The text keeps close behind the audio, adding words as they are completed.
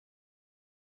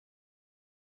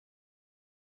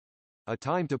A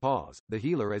time to pause, the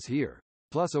healer is here.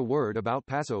 Plus a word about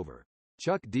Passover.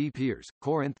 Chuck D. Pierce,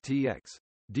 Corinth TX.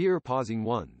 Dear pausing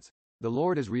ones. The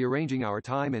Lord is rearranging our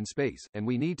time and space, and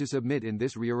we need to submit in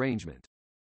this rearrangement.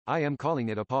 I am calling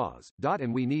it a pause,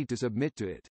 and we need to submit to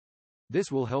it. This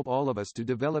will help all of us to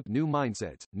develop new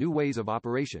mindsets, new ways of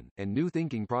operation, and new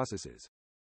thinking processes.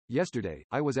 Yesterday,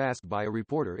 I was asked by a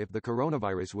reporter if the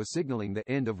coronavirus was signaling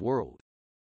the end of world.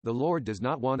 The Lord does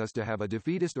not want us to have a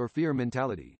defeatist or fear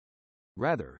mentality.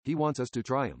 Rather, He wants us to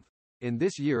triumph. In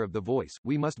this year of the voice,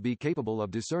 we must be capable of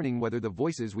discerning whether the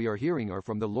voices we are hearing are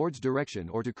from the Lord's direction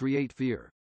or to create fear.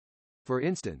 For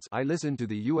instance, I listened to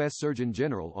the U.S. Surgeon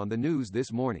General on the news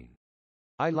this morning.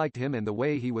 I liked him and the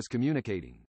way he was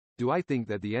communicating. Do I think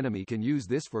that the enemy can use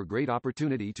this for great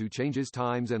opportunity to change his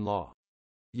times and law?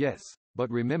 Yes.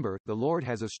 But remember, the Lord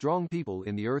has a strong people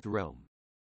in the earth realm.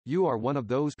 You are one of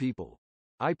those people.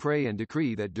 I pray and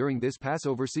decree that during this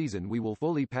Passover season we will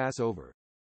fully pass over.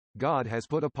 God has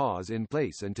put a pause in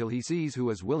place until He sees who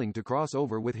is willing to cross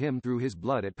over with Him through His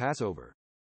blood at Passover.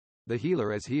 The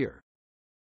healer is here.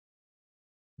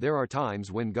 There are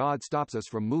times when God stops us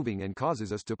from moving and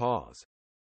causes us to pause.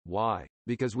 Why?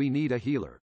 Because we need a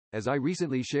healer. As I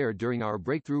recently shared during our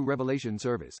Breakthrough Revelation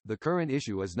service, the current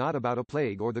issue is not about a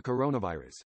plague or the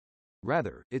coronavirus.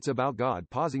 Rather, it's about God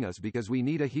pausing us because we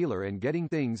need a healer and getting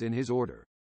things in His order.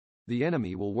 The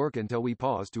enemy will work until we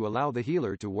pause to allow the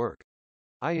healer to work.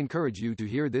 I encourage you to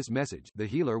hear this message. The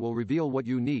healer will reveal what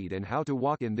you need and how to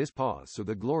walk in this pause so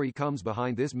the glory comes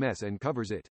behind this mess and covers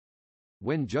it.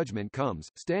 When judgment comes,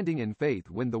 standing in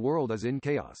faith when the world is in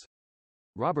chaos.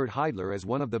 Robert Heidler is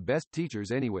one of the best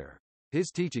teachers anywhere. His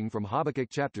teaching from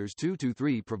Habakkuk chapters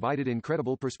 2-3 provided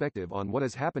incredible perspective on what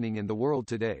is happening in the world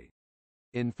today.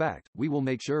 In fact, we will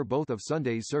make sure both of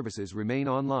Sunday's services remain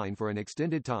online for an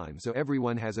extended time so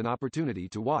everyone has an opportunity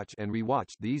to watch and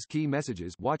rewatch these key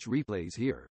messages. Watch replays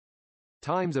here.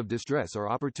 Times of distress are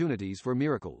opportunities for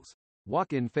miracles.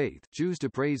 Walk in faith, choose to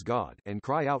praise God, and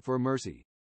cry out for mercy.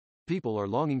 People are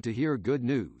longing to hear good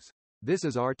news. This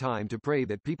is our time to pray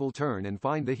that people turn and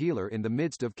find the healer in the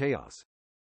midst of chaos.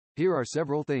 Here are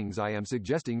several things I am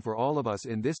suggesting for all of us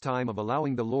in this time of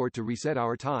allowing the Lord to reset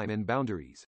our time and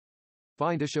boundaries.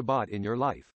 Find a Shabbat in your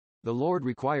life. The Lord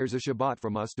requires a Shabbat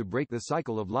from us to break the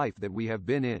cycle of life that we have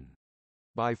been in.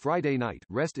 By Friday night,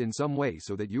 rest in some way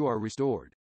so that you are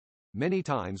restored. Many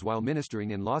times while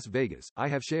ministering in Las Vegas, I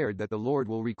have shared that the Lord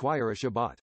will require a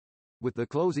Shabbat. With the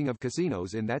closing of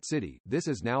casinos in that city, this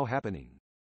is now happening.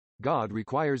 God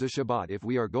requires a Shabbat if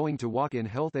we are going to walk in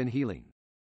health and healing.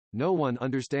 No one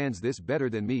understands this better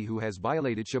than me who has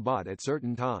violated Shabbat at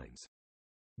certain times.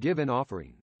 Give an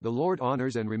offering. The Lord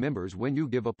honors and remembers when you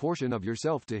give a portion of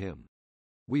yourself to Him.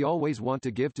 We always want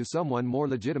to give to someone more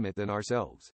legitimate than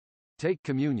ourselves. Take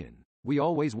communion. We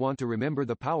always want to remember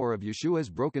the power of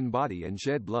Yeshua's broken body and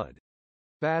shed blood.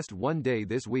 Fast one day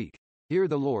this week. Hear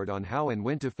the Lord on how and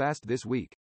when to fast this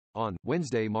week. On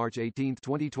Wednesday, March 18,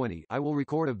 2020, I will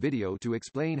record a video to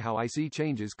explain how I see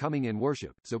changes coming in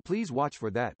worship, so please watch for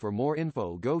that. For more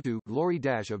info, go to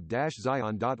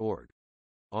glory-of-zion.org.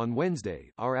 On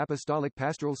Wednesday, our apostolic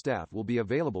pastoral staff will be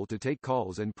available to take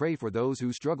calls and pray for those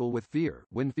who struggle with fear,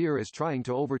 when fear is trying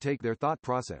to overtake their thought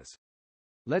process.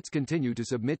 Let's continue to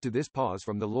submit to this pause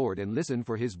from the Lord and listen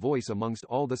for His voice amongst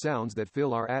all the sounds that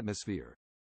fill our atmosphere.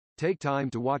 Take time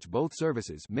to watch both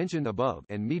services mentioned above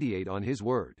and meditate on His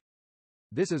word.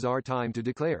 This is our time to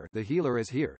declare, the healer is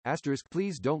here.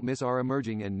 Please don't miss our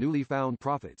emerging and newly found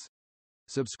prophets.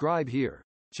 Subscribe here.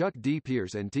 Chuck D.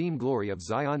 Pierce and Team Glory of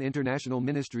Zion International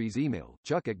Ministries. Email,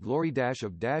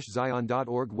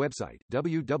 chuck@glory-of-zion.org. Website,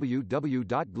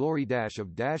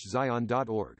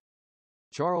 www.glory-of-zion.org.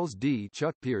 Charles D.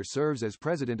 Chuck Pierce serves as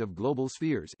president of Global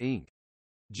Spheres, Inc.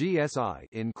 GSI,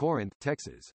 in Corinth,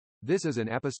 Texas. This is an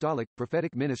apostolic,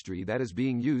 prophetic ministry that is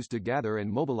being used to gather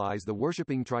and mobilize the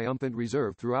worshiping triumphant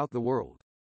reserve throughout the world.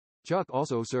 Chuck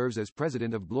also serves as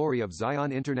president of Glory of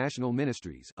Zion International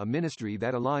Ministries, a ministry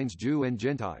that aligns Jew and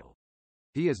Gentile.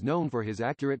 He is known for his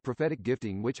accurate prophetic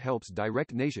gifting which helps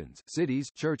direct nations, cities,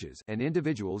 churches, and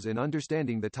individuals in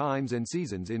understanding the times and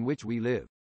seasons in which we live.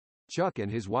 Chuck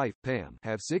and his wife, Pam,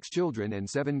 have 6 children and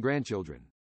 7 grandchildren.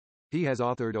 He has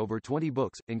authored over 20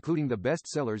 books, including the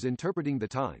bestsellers Interpreting the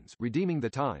Times, Redeeming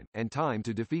the Time, and Time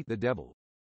to Defeat the Devil.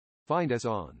 Find us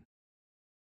on